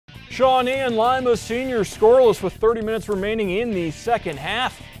Shawnee and Lima Senior scoreless with 30 minutes remaining in the second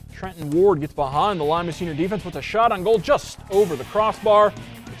half. Trenton Ward gets behind the Lima Senior defense with a shot on goal just over the crossbar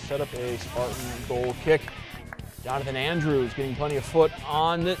to set up a Spartan goal kick. Jonathan Andrews getting plenty of foot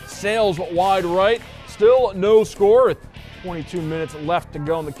on it, sails wide right. Still no score with 22 minutes left to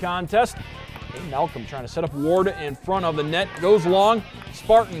go in the contest. Malcolm trying to set up Ward in front of the net, goes long.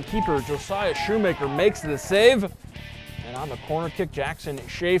 Spartan keeper Josiah Shoemaker makes the save. And on the corner kick, Jackson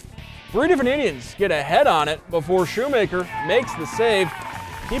Schaaf. 3 different Indians get ahead on it before Shoemaker makes the save,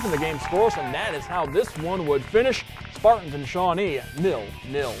 keeping the game scoreless, and that is how this one would finish. Spartans and Shawnee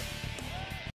 0-0.